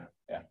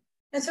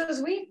And so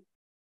as we,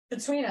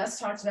 between us,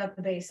 talked about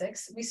the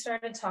basics, we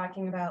started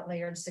talking about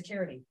layered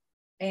security.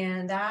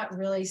 And that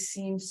really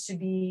seems to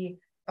be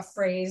a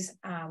phrase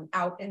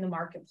out in the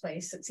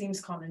marketplace. It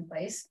seems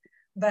commonplace.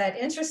 But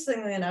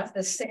interestingly enough,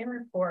 the same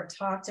report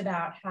talked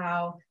about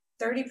how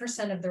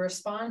 30% of the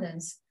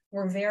respondents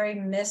were very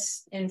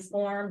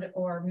misinformed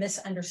or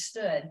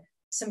misunderstood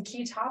some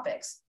key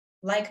topics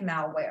like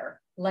malware,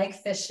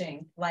 like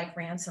phishing, like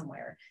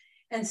ransomware.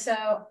 And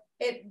so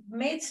it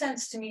made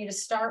sense to me to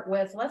start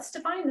with, let's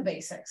define the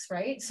basics,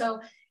 right? So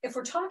if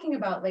we're talking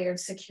about layered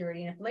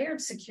security, and if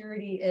layered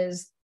security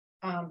is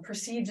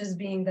perceived as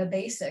being the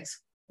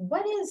basics,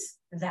 what is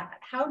that?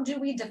 How do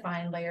we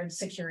define layered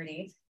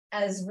security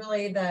as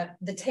really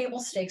the table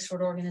stakes for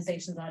what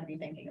organizations ought to be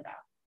thinking about?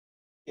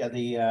 Yeah,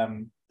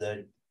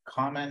 the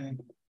common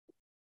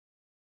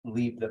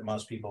leap that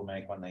most people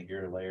make when they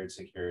hear layered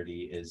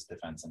security is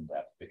defense in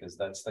depth, because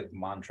that's like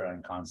mantra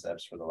and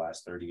concepts for the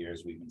last 30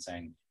 years. We've been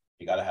saying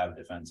you got to have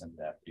defense in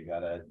depth, you got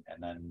to,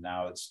 and then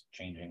now it's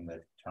changing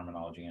the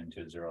terminology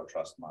into zero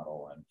trust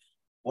model. And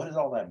what does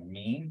all that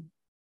mean?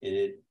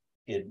 It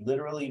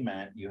literally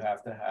meant you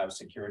have to have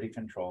security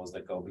controls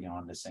that go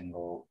beyond a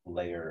single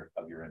layer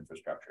of your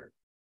infrastructure.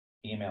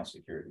 Email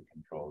security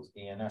controls,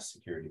 ENS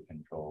security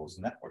controls,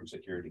 network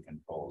security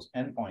controls,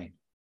 endpoint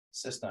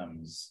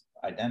systems,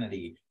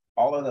 identity,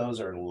 all of those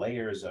are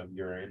layers of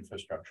your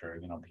infrastructure.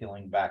 You know,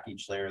 peeling back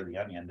each layer of the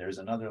onion, there's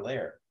another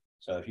layer.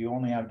 So if you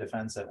only have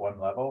defense at one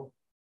level,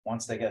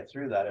 once they get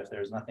through that, if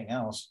there's nothing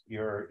else,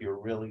 you're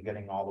really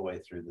getting all the way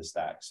through the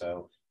stack.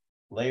 So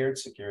layered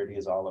security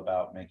is all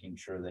about making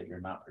sure that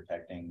you're not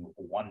protecting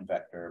one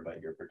vector,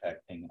 but you're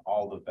protecting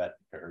all the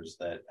vectors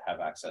that have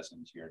access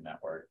into your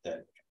network,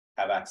 that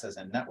have access.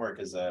 And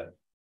network is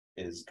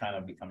kind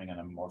of becoming an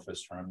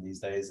amorphous term these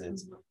days.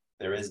 It's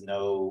there is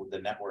no, the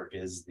network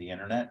is the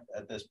internet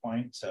at this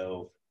point.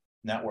 So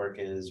network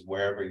is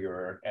wherever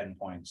your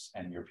endpoints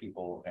and your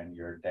people and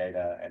your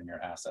data and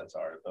your assets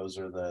are. Those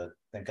are the,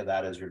 think of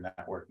that as your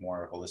network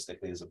more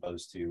holistically as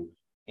opposed to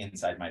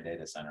inside my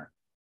data center.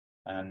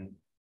 And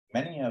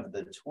many of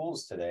the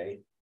tools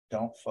today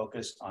don't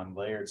focus on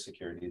layered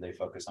security, they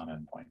focus on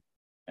endpoint.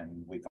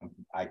 And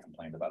I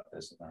complained about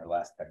this in our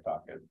last tech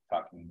talk,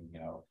 talking, you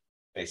know,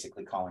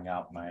 basically calling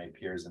out my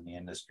peers in the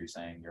industry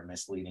saying you're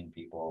misleading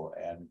people.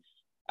 And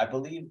I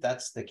believe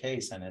that's the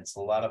case. And it's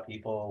a lot of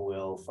people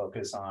will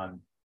focus on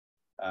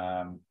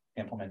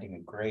implementing a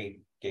great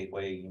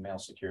gateway email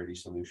security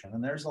solution.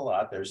 And there's a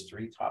lot, there's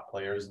 3 top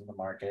players in the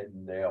market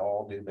and they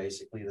all do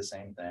basically the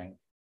same thing.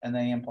 And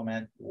they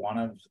implement one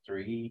of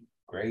 3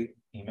 great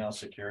email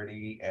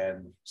security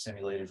and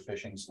simulated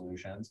phishing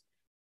solutions.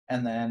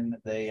 And then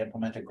they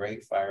implement a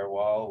great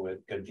firewall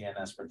with good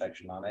DNS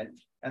protection on it.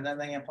 And then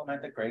they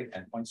implement a great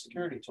endpoint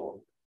security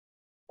tool.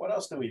 What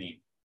else do we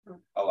need?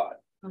 A lot.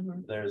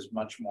 There's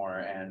much more.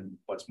 And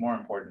what's more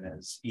important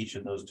is each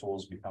of those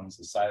tools becomes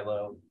a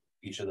silo.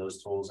 Each of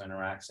those tools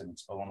interacts in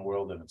its own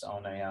world and its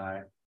own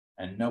AI.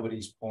 And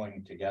nobody's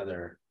pulling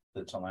together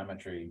the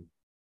telemetry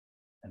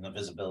and the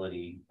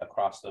visibility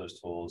across those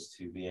tools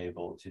to be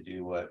able to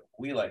do what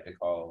we like to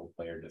call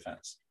layered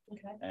defense.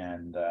 Okay.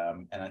 And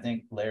I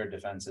think layered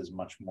defense is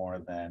much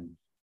more than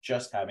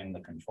just having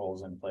the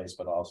controls in place,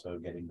 but also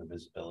getting the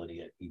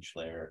visibility at each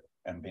layer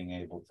and being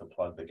able to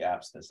plug the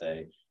gaps to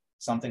say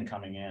something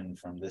coming in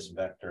from this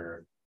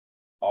vector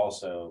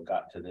also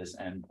got to this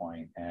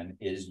endpoint and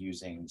is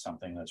using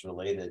something that's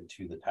related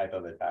to the type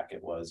of attack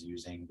it was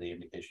using, the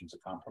indications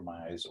of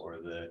compromise or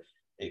the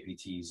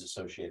APTs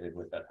associated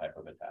with that type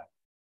of attack.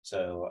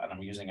 So, and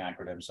I'm using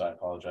acronyms, so I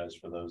apologize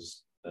for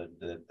those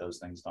that those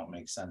things don't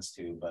make sense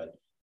to, but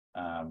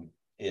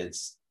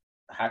it's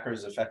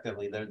hackers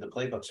effectively, the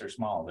playbooks are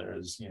small.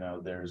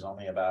 There's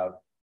only about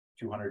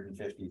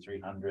 250,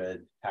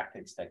 300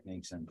 tactics,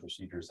 techniques, and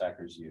procedures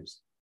hackers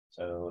use.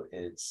 So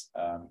it's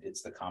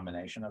the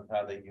combination of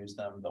how they use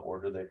them, the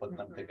order they put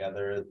them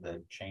together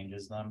that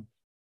changes them.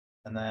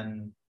 And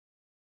then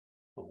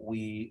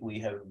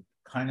we have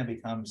kind of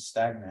become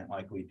stagnant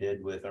like we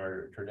did with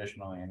our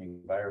traditional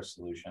antivirus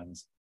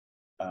solutions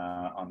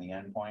on the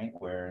endpoint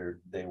where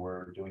they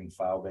were doing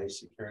file-based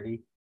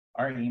security.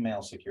 Our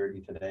email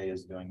security today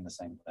is doing the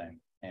same thing.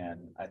 And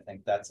I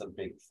think that's a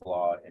big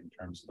flaw in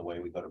terms of the way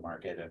we go to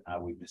market and how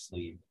we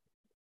mislead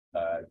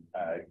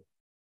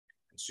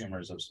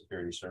consumers of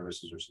security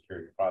services or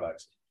security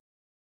products.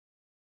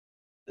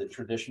 The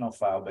traditional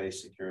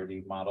file-based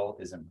security model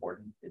is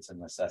important. It's a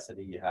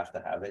necessity. You have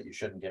to have it. You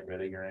shouldn't get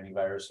rid of your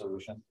antivirus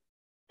solution,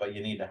 but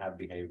you need to have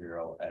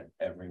behavioral at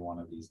every one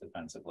of these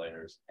defensive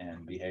layers.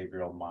 And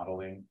behavioral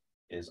modeling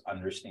is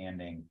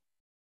understanding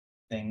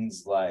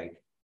things like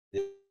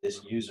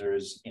this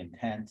user's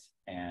intent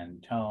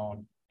and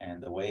tone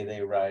and the way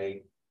they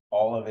write.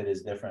 All of it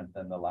is different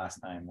than the last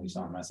time we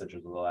saw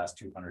messages, or the last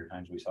 200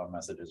 times we saw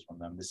messages from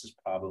them. This is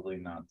probably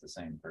not the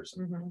same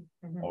person,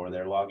 or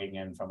they're logging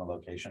in from a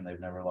location they've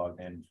never logged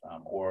in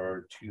from,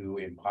 or to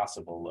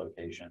impossible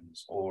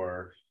locations,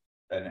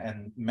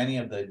 and many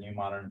of the new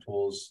modern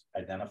tools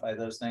identify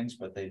those things,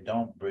 but they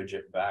don't bridge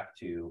it back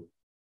to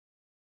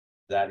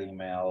that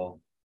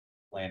email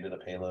landed a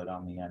payload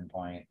on the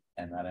endpoint,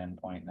 and that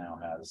endpoint now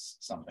has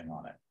something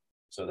on it.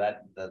 So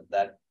that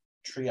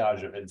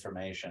triage of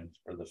information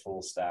for the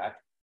full stack,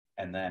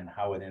 and then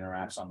how it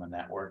interacts on the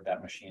network,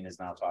 that machine is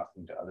now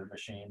talking to other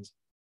machines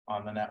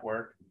on the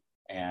network,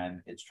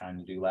 and it's trying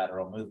to do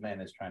lateral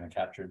movement, it's trying to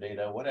capture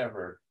data,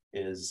 whatever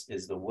is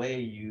the way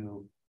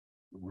you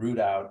root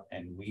out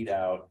and weed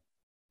out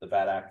the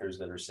bad actors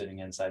that are sitting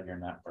inside your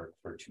network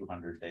for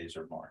 200 days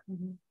or more.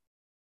 Mm-hmm.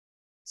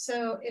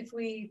 So if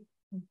we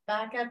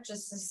back up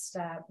just a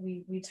step,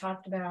 we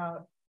talked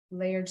about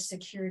layered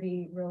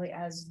security really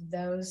as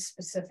those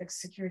specific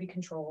security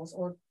controls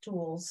or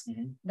tools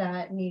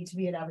that need to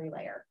be at every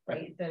layer,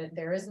 right? That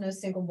there is no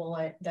single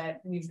bullet,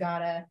 that we've got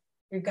to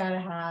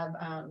have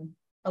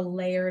a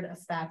layered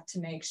effect to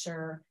make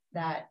sure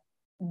that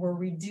we're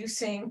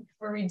reducing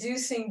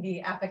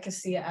the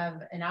efficacy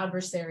of an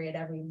adversary at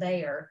every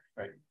layer,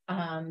 right?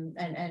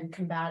 And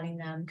combating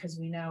them, because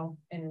we know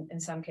in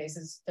some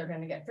cases they're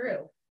going to get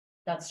through.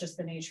 That's just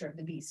the nature of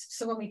the beast.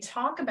 So when we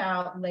talk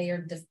about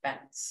layered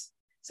defense,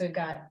 so we've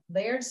got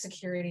layered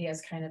security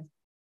as kind of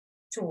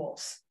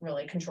tools,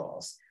 really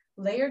controls.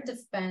 Layered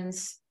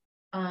defense,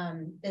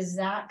 is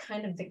that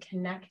kind of the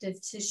connective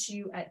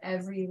tissue at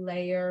every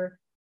layer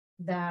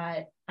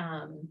that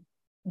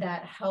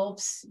that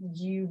helps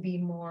you be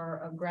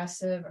more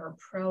aggressive or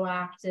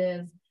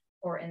proactive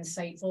or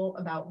insightful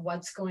about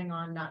what's going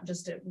on, not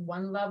just at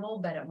one level,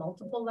 but at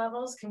multiple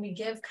levels? Can we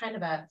give kind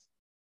of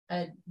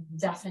a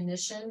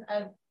definition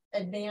of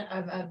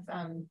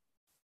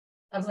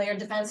layered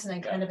defense and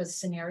then kind of a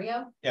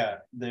scenario? Yeah,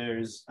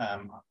 there's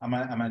I'm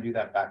gonna do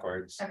that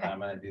backwards. Okay. I'm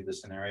gonna do the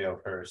scenario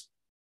first.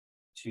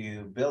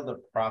 To build a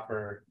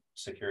proper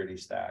security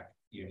stack,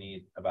 you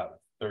need about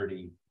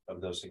 30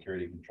 of those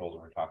security controls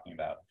we're talking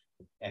about.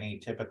 Any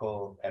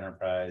typical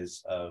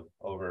enterprise of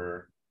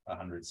over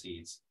 100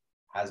 seats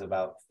has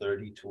about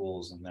 30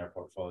 tools in their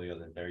portfolio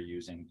that they're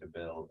using to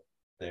build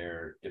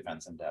their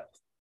defense in depth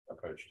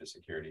approach to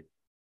security.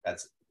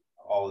 That's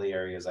all the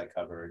areas I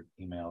covered: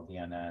 email,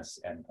 DNS,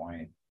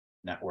 endpoint,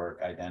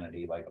 network,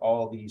 identity, like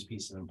all these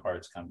pieces and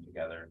parts come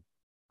together.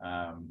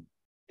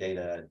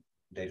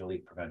 Data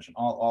leak prevention,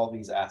 all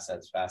these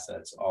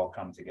facets all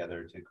come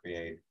together to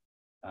create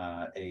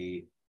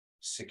a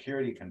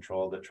security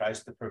control that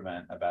tries to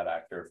prevent a bad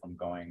actor from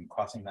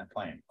crossing that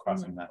plane,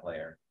 crossing that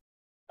layer.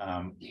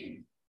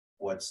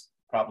 What's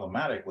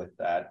problematic with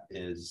that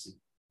is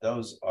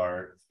those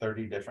are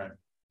 30 different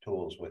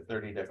tools with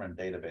 30 different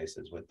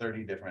databases, with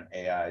 30 different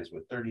AIs,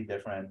 with 30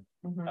 different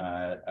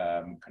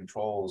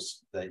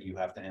controls that you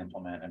have to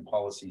implement and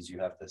policies you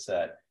have to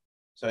set.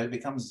 So it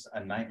becomes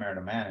a nightmare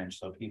to manage.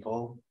 So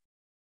people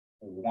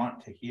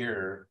want to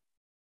hear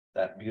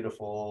that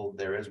beautiful,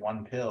 there is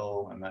one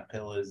pill, and that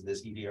pill is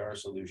this EDR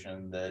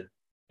solution that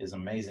is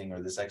amazing,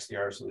 or this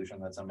XDR solution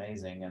that's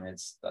amazing, and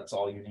that's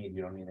all you need.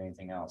 You don't need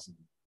anything else.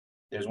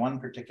 There's one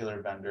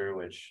particular vendor,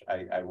 which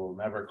I will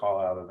never call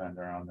out a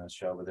vendor on this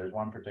show, but there's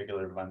one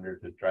particular vendor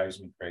that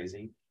drives me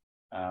crazy.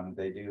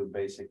 They do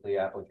basically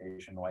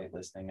application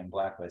whitelisting and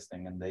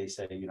blacklisting, and they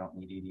say you don't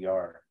need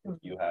EDR if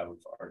you have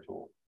our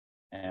tool.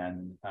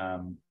 And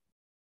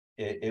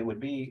it would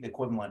be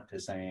equivalent to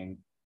saying,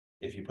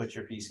 if you put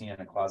your PC in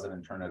a closet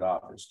and turn it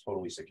off, it's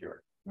totally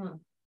secure.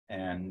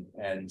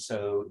 And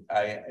so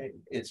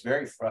it's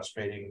very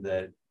frustrating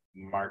that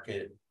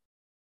market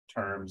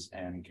terms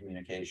and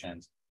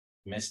communications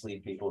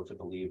mislead people to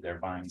believe they're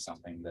buying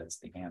something that's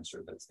the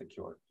answer, that's the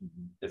cure.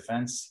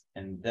 Defense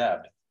in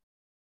depth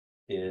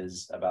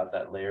is about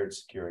that layered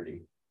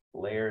security.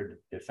 Layered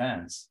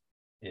defense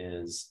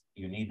is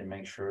you need to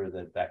make sure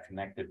that that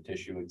connective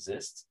tissue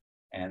exists,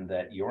 and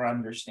that you're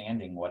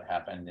understanding what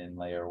happened in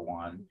layer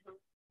 1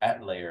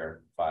 at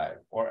layer 5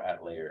 or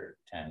at layer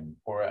 10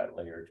 or at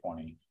layer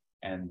 20,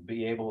 and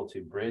be able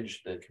to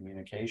bridge the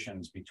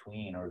communications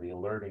between, or the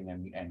alerting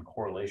and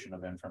correlation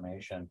of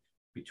information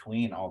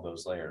between all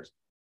those layers.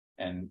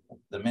 And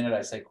the minute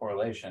I say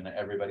correlation,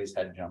 everybody's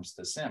head jumps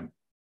to SIM.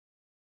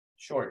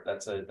 Sure,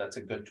 that's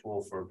a good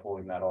tool for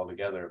pulling that all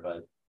together,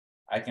 but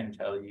I can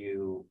tell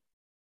you,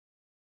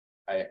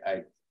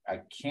 I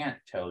can't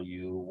tell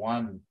you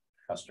one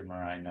customer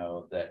I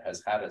know that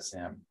has had a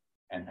SIM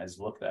and has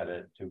looked at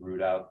it to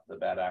root out the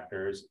bad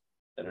actors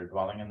that are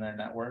dwelling in their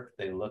network.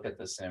 They look at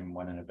the SIM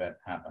when an event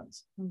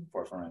happens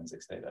for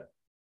forensics data.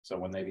 So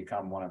when they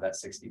become one of that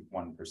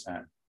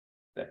 61%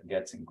 that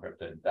gets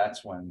encrypted,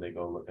 that's when they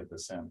go look at the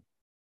SIM.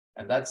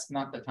 And that's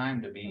not the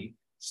time to be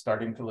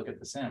starting to look at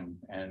the SIM.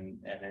 And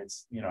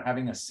it's,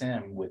 having a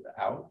SIM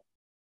without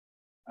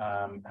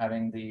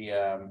having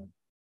the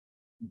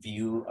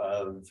view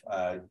of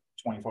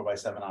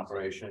 24/7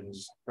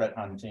 operations, threat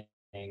hunting,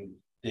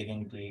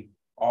 digging deep,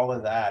 all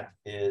of that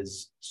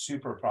is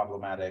super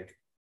problematic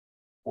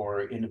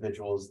for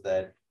individuals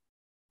that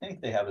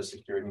think they have a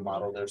security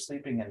model. They're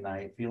sleeping at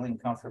night, feeling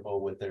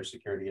comfortable with their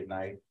security at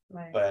night,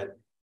 but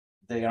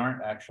they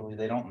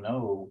don't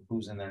know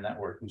who's in their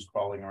network, who's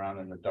crawling around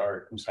in the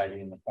dark, who's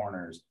hiding in the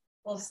corners.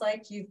 Well, it's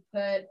like you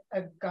put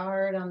a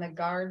guard on the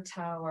guard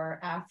tower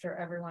after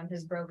everyone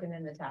has broken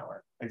in the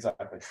tower.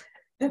 Exactly.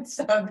 And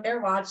so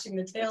they're watching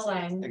the tail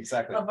end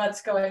Exactly. of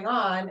what's going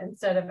on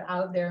instead of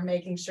out there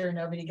making sure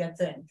nobody gets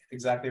in.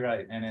 Exactly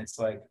right. And it's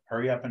like,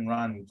 hurry up and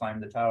run,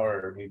 climb the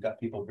tower. We've got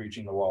people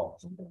breaching the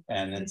wall.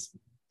 And it's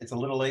a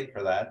little late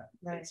for that.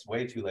 Right. It's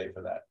way too late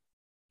for that.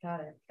 Got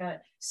it. Got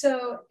it.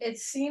 So it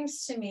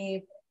seems to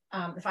me,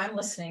 if I'm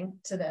listening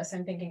to this,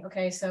 I'm thinking,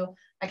 okay, so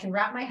I can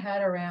wrap my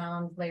head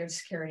around layered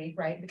security,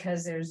 right?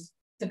 Because there's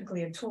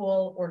typically a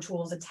tool or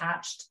tools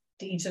attached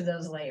to each of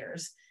those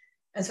layers.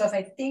 And so if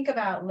I think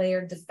about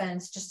layered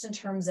defense, just in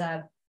terms of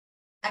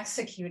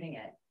executing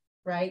it,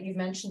 right? You've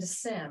mentioned a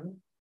SIM,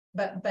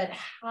 but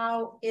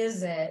how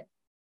is it?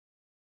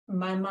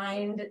 My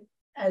mind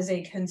as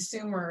a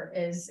consumer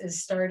is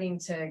starting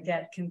to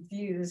get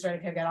confused, right?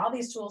 Okay, I've got all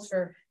these tools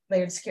for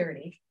layered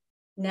security.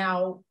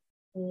 Now,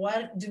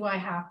 what do I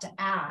have to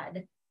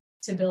add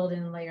to build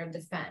in layered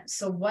defense?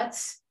 So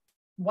what's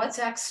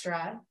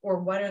extra, or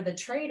what are the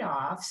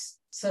trade-offs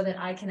so that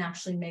I can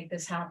actually make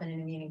this happen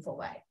in a meaningful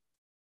way?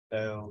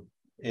 So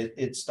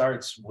it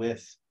starts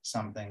with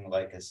something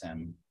like a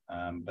SIM,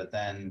 but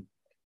then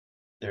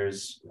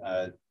there's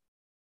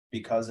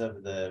because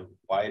of the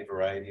wide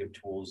variety of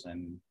tools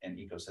and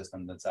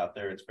ecosystem that's out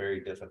there, it's very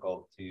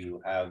difficult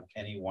to have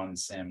any one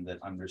SIM that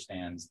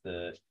understands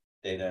the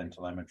data and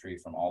telemetry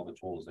from all the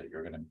tools that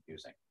you're going to be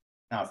using.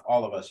 Now, if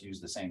all of us use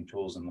the same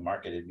tools in the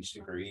market, it'd be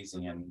super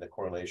easy and the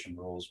correlation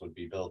rules would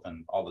be built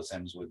and all the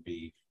SIMs would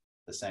be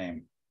the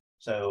same.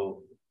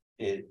 So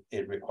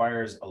it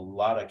requires a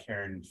lot of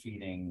care and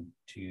feeding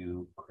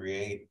to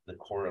create the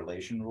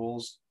correlation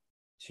rules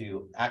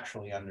to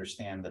actually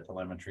understand the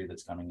telemetry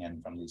that's coming in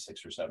from these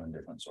 6 or 7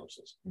 different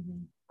sources,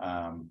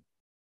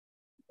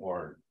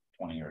 or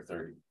 20 or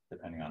 30,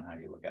 depending on how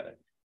you look at it.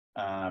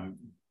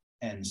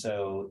 And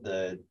so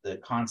the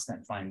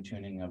constant fine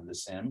tuning of the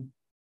SIM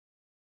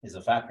is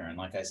a factor. And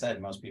like I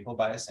said, most people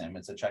buy a SIM,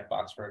 it's a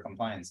checkbox for a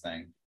compliance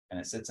thing, and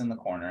it sits in the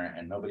corner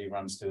and nobody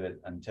runs to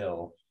it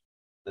until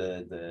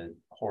the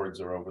hordes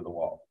are over the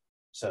wall.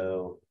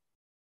 So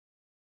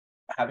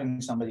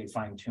having somebody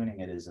fine tuning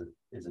it is a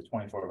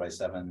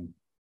 24/7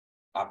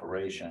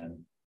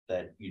 operation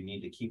that you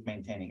need to keep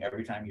maintaining.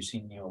 Every time you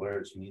see new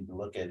alerts, you need to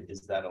look at,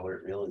 is that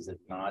alert real? Is it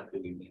not?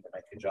 Do we need to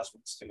make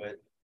adjustments to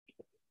it?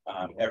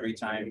 Every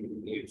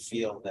time you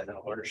feel that an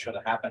alert should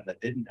have happened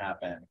that didn't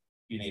happen,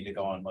 you need to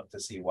go and look to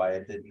see why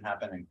it didn't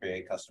happen and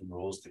create custom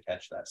rules to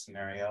catch that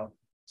scenario.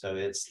 So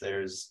it's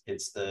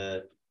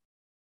the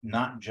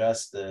not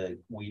just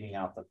the weeding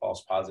out the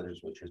false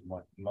positives, which is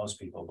what most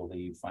people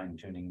believe fine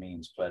tuning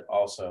means, but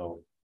also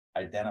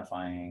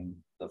identifying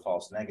the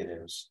false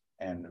negatives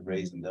and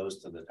raising those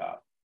to the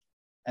top.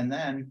 And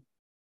then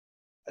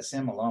a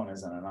SIM alone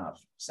isn't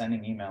enough.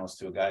 Sending emails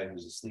to a guy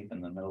who's asleep in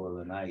the middle of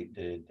the night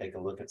to take a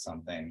look at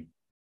something,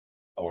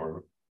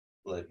 or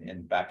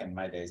back in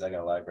my days, I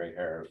got a lot of gray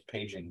hair,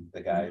 paging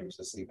the guy who's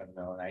asleep in the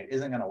middle of the night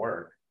isn't going to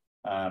work.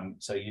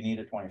 So you need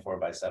a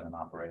 24/7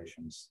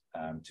 operations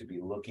to be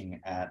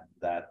looking at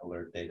that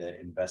alert data,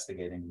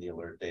 investigating the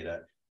alert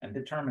data, and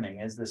determining,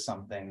 is this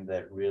something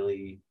that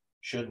really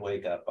should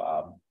wake up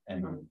Bob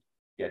and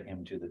get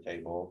him to the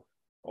table,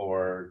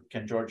 or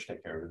can George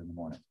take care of it in the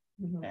morning?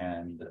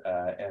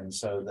 And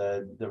so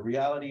the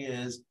reality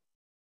is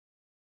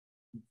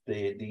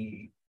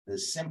the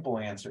simple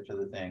answer to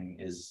the thing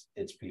is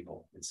it's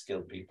people, it's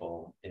skilled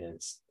people,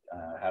 it's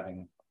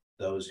having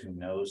those who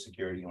know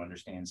security, who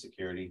understand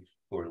security,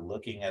 who are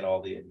looking at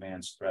all the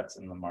advanced threats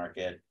in the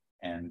market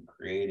and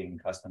creating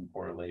custom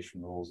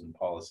correlation rules and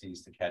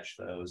policies to catch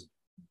those.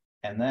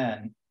 And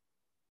then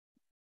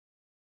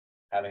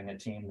having a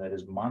team that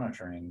is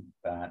monitoring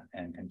that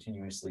and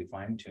continuously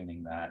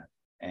fine-tuning that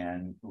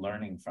and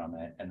learning from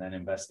it, and then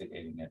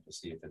investigating it to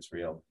see if it's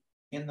real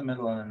in the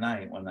middle of the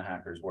night when the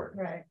hackers work.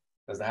 Right.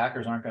 Because the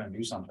hackers aren't going to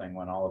do something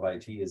when all of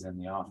IT is in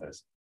the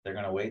office. They're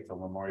going to wait till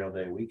Memorial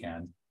Day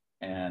weekend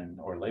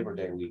or Labor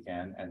Day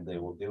weekend, and they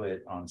will do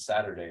it on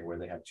Saturday, where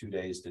they have 2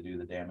 days to do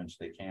the damage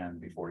they can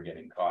before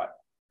getting caught,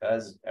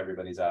 because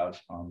everybody's out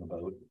on the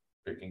boat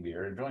drinking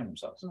beer, enjoying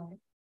themselves. Right.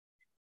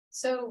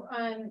 So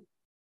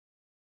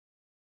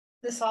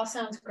this all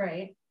sounds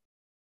great,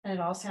 and it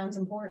all sounds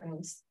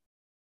important.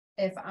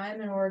 If I'm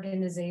an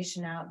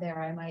organization out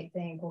there, I might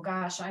think, well,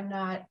 gosh, I'm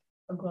not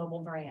a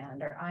global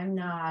brand, or I'm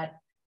not,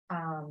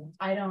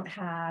 I don't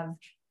have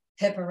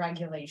HIPAA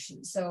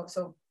regulations.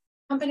 So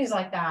companies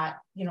like that,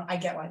 I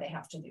get why they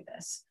have to do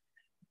this,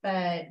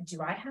 but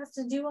do I have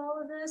to do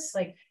all of this?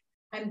 Like,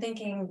 I'm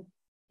thinking,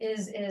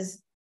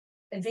 is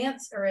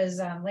advanced, or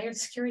is layered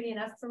security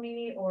enough for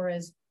me, or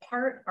is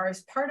part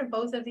of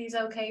both of these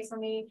okay for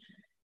me?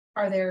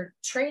 Are there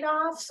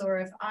trade-offs, or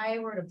if I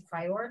were to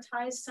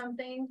prioritize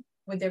something,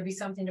 would there be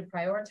something to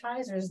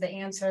prioritize? Or is the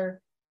answer,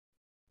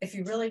 if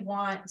you really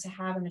want to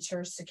have a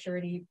mature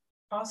security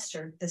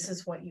posture, this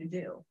is what you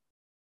do?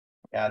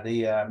 Yeah,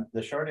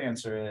 the short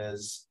answer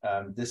is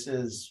this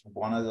is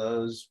one of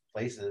those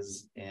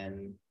places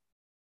in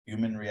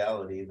human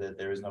reality that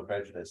there is no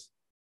prejudice.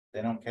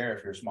 They don't care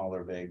if you're small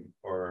or big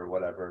or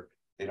whatever.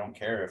 They don't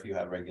care if you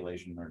have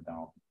regulation or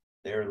don't.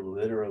 They're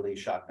literally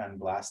shotgun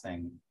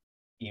blasting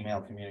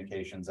email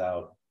communications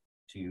out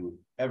to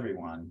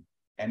everyone,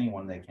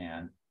 anyone they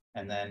can,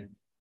 and then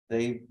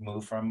they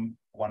move from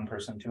one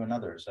person to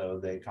another. So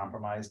they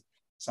compromised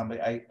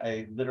somebody.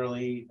 I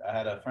literally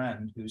had a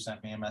friend who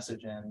sent me a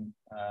message in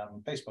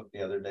Facebook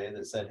the other day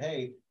that said,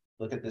 hey,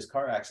 look at this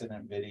car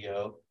accident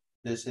video.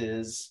 This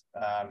is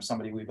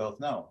somebody we both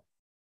know.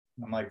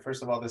 I'm like,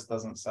 first of all, this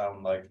doesn't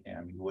sound like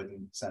him. You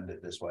wouldn't send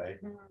it this way.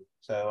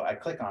 So I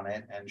click on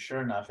it, and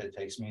sure enough, it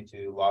takes me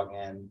to log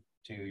in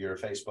to your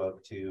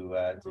Facebook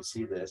to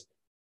see this.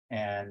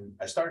 And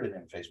I started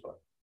in Facebook.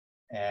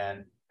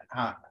 And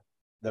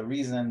the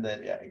reason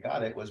that I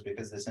got it was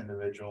because this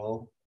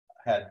individual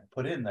had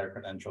put in their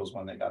credentials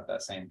when they got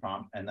that same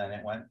prompt, and then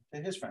it went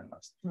to his friend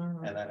list.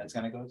 And then it's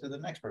going to go to the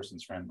next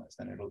person's friend list,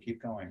 and it'll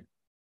keep going.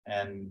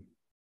 And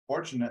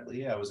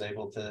fortunately, I was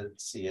able to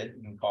see it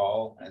and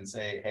call and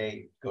say,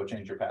 hey, go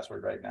change your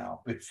password right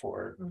now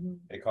before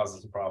it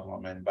causes a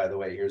problem. And by the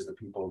way, here's the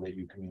people that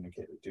you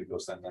communicated to, go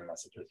send them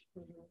messages.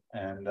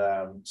 And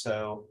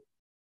so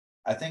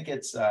I think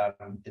it's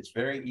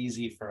very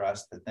easy for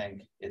us to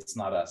think it's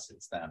not us,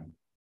 it's them.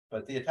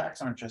 But the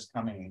attacks aren't just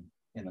coming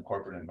in the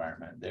corporate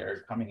environment.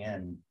 They're coming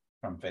in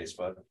from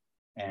Facebook,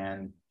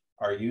 and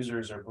our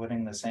users are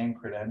putting the same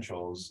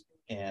credentials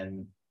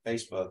in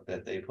Facebook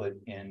that they put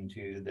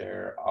into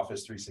their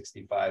Office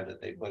 365,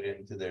 that they put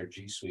into their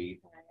G Suite,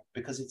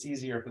 because it's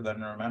easier for them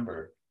to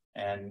remember.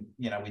 And,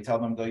 we tell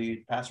them go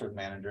use password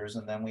managers,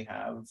 and then we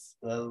have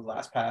the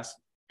LastPass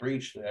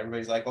breach.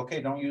 Everybody's like,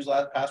 okay, don't use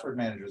password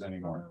managers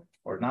anymore,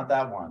 or not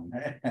that one.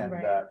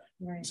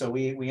 And so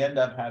we end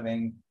up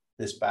having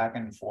this back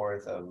and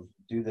forth of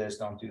do this,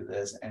 don't do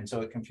this. And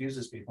so it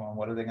confuses people. And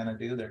what are they going to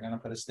do? They're going to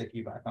put a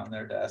sticky back on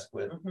their desk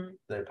with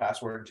the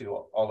password to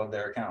all of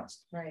their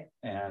accounts.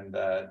 And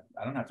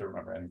I don't have to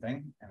remember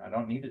anything, and I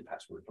don't need a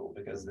password tool,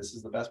 because this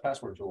is the best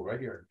password tool right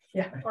here.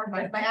 Or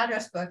my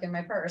address book in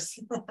my purse.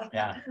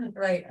 And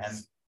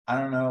I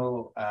don't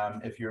know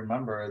if you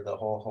remember the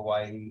whole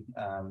Hawaii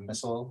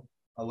missile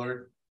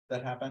alert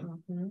that happened.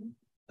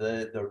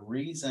 The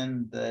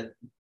reason that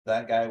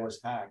guy was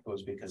hacked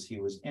was because he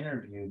was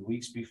interviewed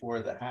weeks before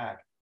the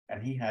hack,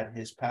 and he had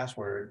his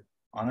password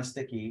on a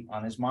sticky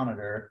on his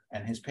monitor,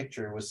 and his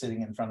picture was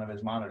sitting in front of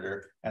his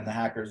monitor, and the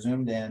hacker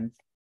zoomed in,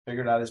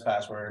 figured out his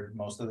password,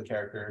 most of the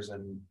characters,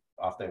 and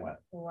off they went.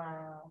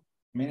 Wow.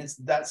 I mean, it's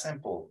that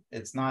simple.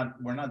 This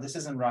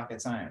isn't rocket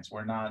science.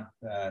 We're not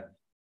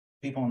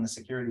people in the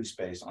security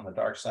space on the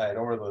dark side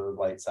or the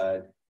light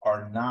side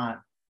are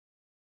not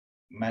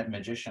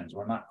magicians.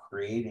 We're not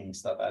creating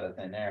stuff out of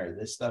thin air.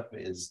 This stuff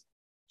is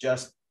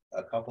just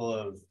a couple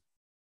of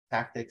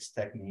tactics,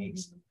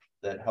 techniques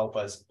that help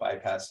us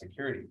bypass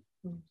security.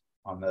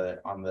 On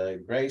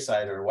the gray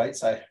side or white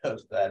side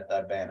of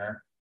that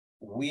banner,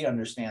 we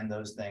understand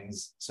those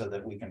things so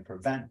that we can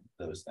prevent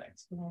those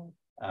things.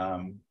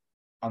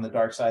 On the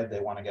dark side, they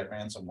want to get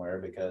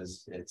ransomware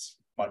because it's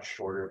much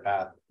shorter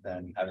path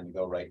than having to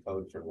go write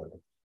code for a living.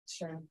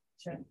 Sure.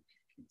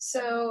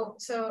 So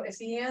if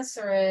the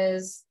answer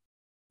is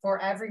for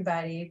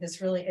everybody,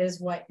 this really is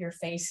what you're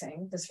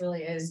facing, this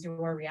really is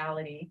your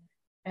reality,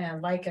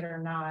 and like it or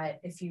not,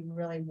 if you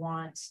really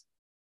want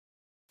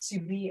to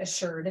be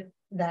assured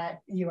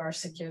that you are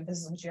secure, this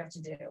is what you have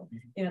to do.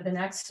 The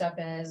next step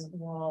is,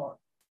 well,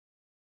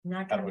 I'm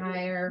not going to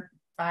hire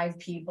 5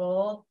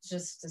 people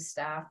just to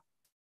staff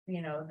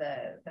the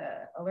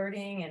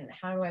alerting, and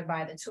how do I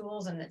buy the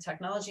tools and the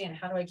technology, and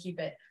how do I keep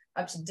it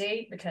up to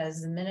date,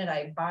 because the minute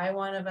I buy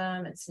one of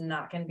them, it's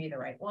not going to be the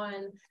right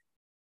one.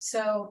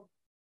 So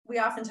we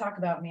often talk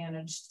about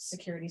managed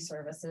security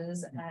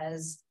services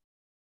as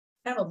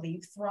kind of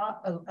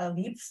a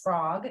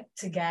leapfrog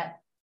to get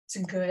to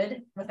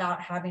good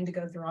without having to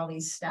go through all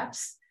these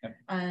steps.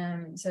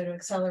 So to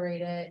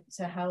accelerate it,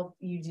 to help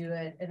you do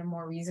it at a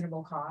more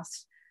reasonable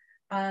cost.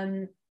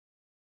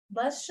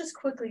 Let's just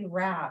quickly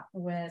wrap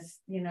with,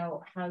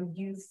 how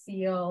you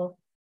feel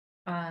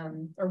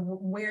or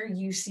where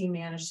you see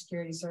managed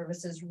security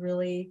services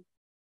really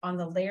on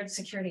the layered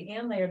security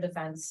and layered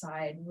defense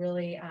side,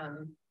 really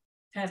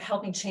kind of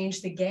helping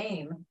change the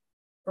game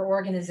for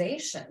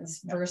organizations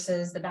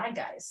versus the bad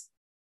guys.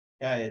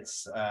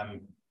 It's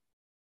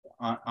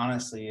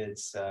honestly,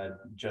 it's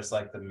just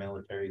like the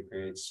military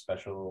creates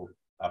special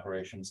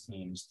operations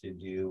teams to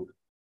do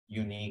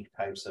unique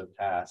types of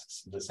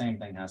tasks. The same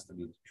thing has to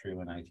be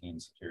true in IT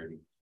and security.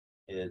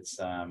 It's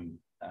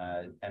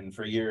and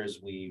for years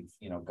we've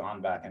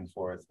gone back and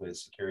forth with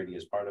security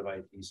as part of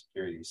IT,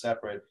 security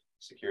separate,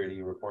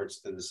 security reports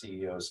to the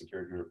CEO,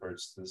 security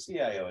reports to the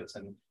CIO.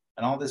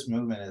 And all this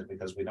movement is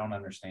because we don't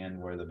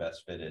understand where the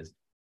best fit is.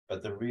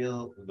 But the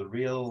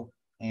real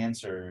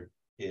answer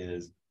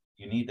is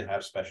you need to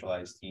have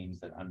specialized teams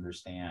that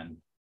understand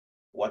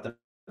what the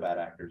bad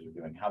actors are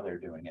doing, how they're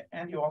doing it.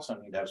 And you also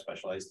need to have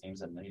specialized teams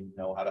that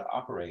know how to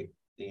operate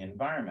the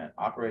environment.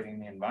 Operating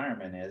the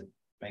environment is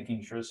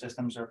making sure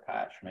systems are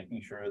patched,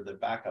 making sure the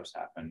backups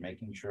happen,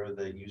 making sure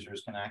the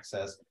users can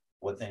access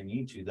what they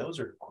need to. Those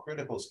are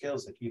critical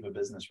skills to keep a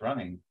business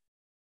running.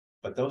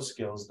 But those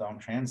skills don't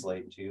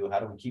translate to how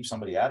do we keep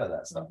somebody out of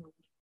that stuff.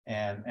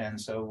 And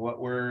so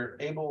what we're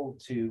able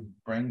to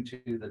bring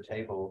to the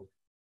table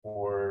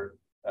for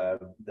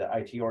the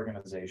IT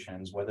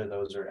organizations, whether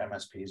those are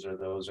MSPs or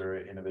those are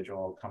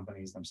individual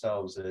companies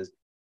themselves, is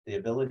the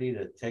ability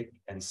to take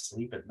and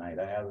sleep at night.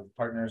 I have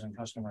partners and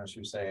customers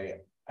who say,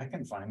 I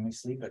can finally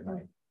sleep at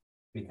night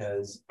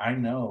because I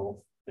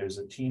know there's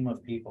a team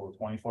of people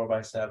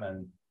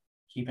 24/7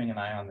 keeping an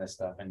eye on this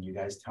stuff. And you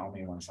guys tell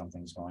me when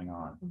something's going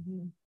on,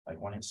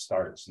 like when it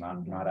starts,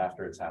 not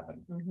after it's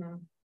happened.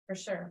 For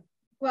sure.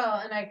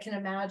 Well, and I can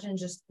imagine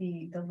just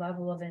the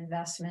level of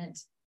investment.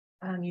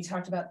 You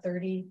talked about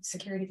 30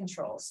 security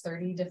controls,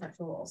 30 different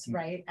tools,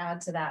 right?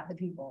 Add to that the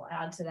people,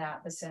 add to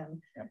that the SIM.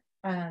 Yep.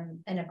 And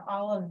if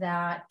all of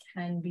that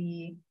can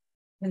be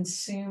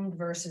consumed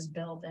versus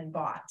built and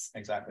bought.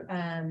 Exactly.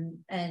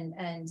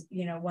 And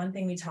you know, one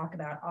thing we talk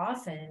about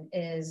often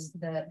is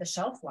the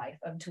shelf life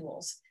of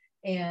tools,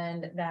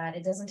 and that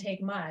it doesn't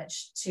take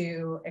much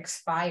to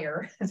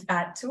expire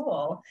that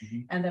tool,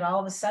 and that all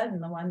of a sudden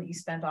the one that you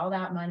spent all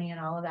that money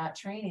and all of that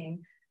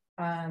training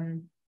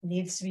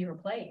needs to be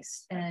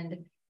replaced.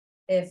 And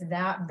if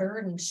that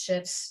burden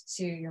shifts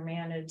to your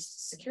managed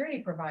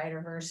security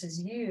provider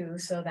versus you,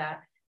 so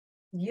that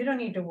you don't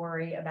need to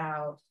worry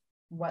about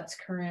what's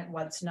current,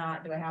 what's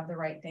not, do I have the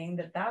right thing,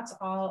 that's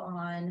all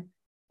on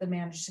the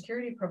managed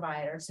security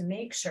provider to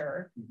make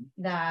sure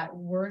that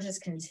we're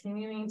just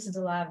continuing to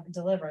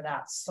deliver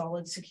that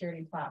solid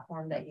security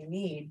platform that you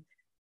need.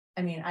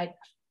 I mean,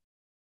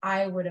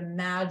 I would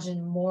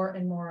imagine more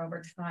and more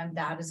over time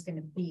that is going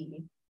to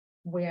be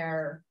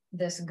where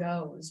this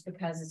goes,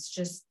 because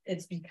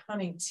it's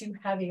becoming too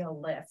heavy a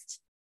lift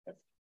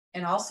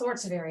in all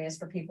sorts of areas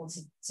for people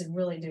to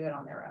really do it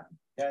on their own.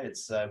 Yeah,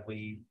 it's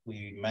we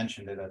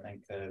mentioned it, I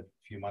think, a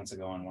few months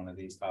ago on one of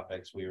these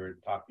topics. We were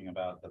talking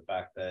about the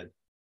fact that,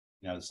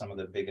 you know, some of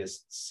the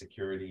biggest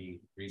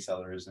security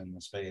resellers in the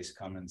space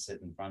come and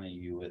sit in front of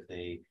you with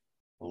a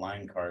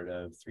line card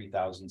of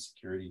 3,000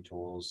 security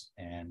tools,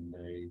 and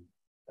they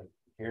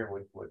here,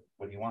 what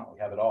do you want? We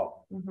have it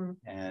all.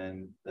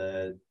 And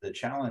the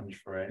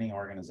challenge for any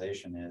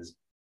organization is,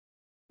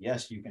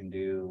 yes, you can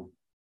do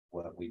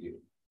what we do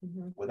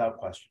without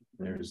question.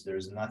 There's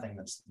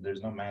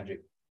no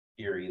magic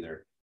here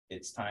either.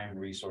 It's time,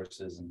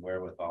 resources, and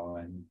wherewithal,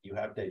 and you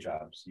have day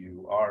jobs.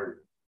 You are,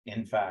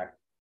 in fact,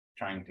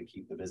 trying to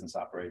keep the business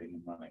operating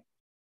and running.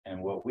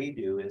 And what we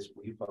do is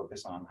we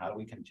focus on how do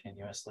we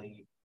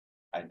continuously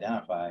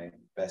identify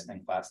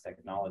best-in-class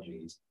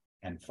technologies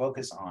and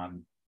focus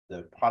on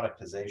the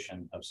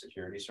productization of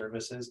security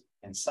services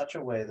in such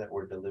a way that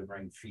we're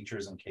delivering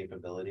features and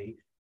capability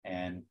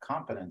and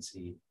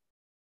competency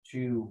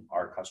to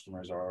our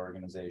customers or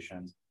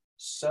organizations,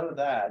 so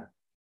that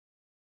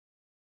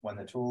when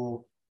the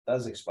tool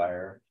does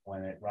expire,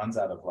 when it runs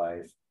out of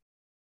life,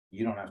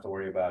 you don't have to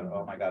worry about,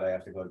 oh my God, I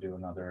have to go do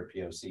another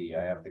POC.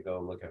 I have to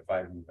go look at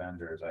 5 new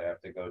vendors. I have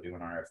to go do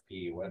an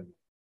RFP. When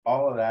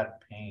all of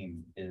that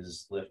pain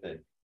is lifted.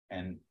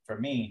 And for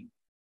me,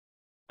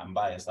 I'm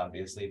biased,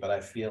 obviously, but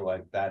I feel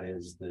like that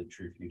is the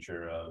true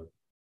future of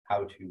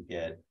how to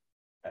get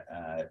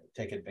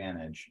take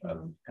advantage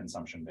of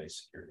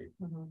consumption-based security.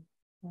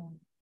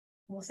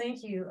 Well,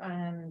 thank you.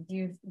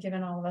 You've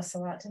given all of us a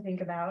lot to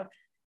think about.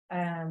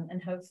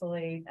 And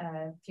hopefully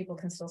people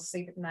can still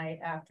sleep at night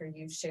after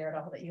you've shared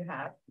all that you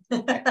have.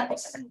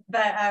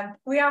 But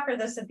we offer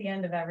this at the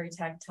end of every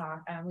tech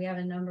talk. We have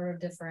a number of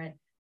different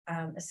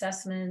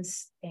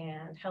assessments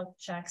and health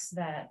checks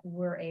that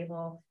we're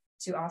able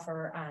to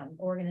offer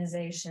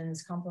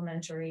organizations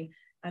complimentary,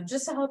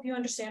 just to help you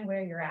understand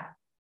where you're at.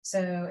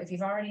 So if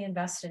you've already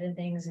invested in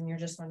things and you're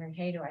just wondering,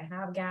 hey, do I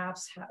have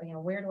gaps? How,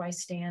 where do I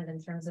stand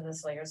in terms of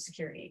this layer of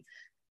security?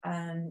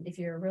 If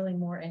you're really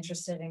more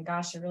interested in,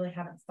 gosh, you really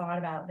haven't thought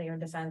about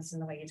layered defense in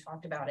the way you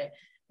talked about it,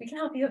 we can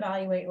help you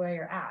evaluate where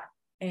you're at.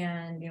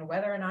 And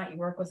whether or not you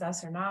work with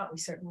us or not, we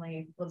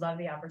certainly would love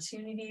the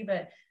opportunity,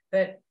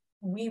 but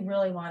we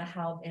really want to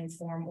help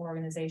inform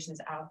organizations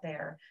out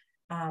there,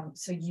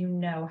 so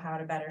how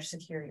to better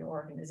secure your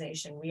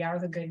organization. We are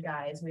the good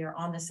guys. We are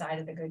on the side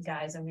of the good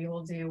guys, and we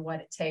will do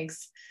what it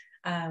takes,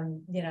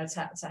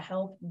 to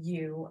help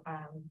you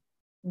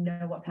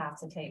know what path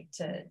to take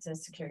to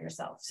secure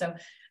yourself. So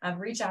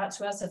reach out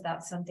to us if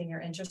that's something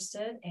you're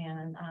interested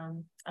in.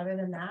 And other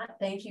than that,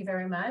 thank you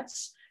very much.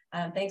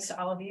 Thanks to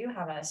all of you.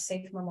 Have a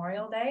safe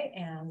Memorial Day,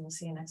 and we'll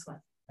see you next one.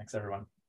 Thanks, everyone.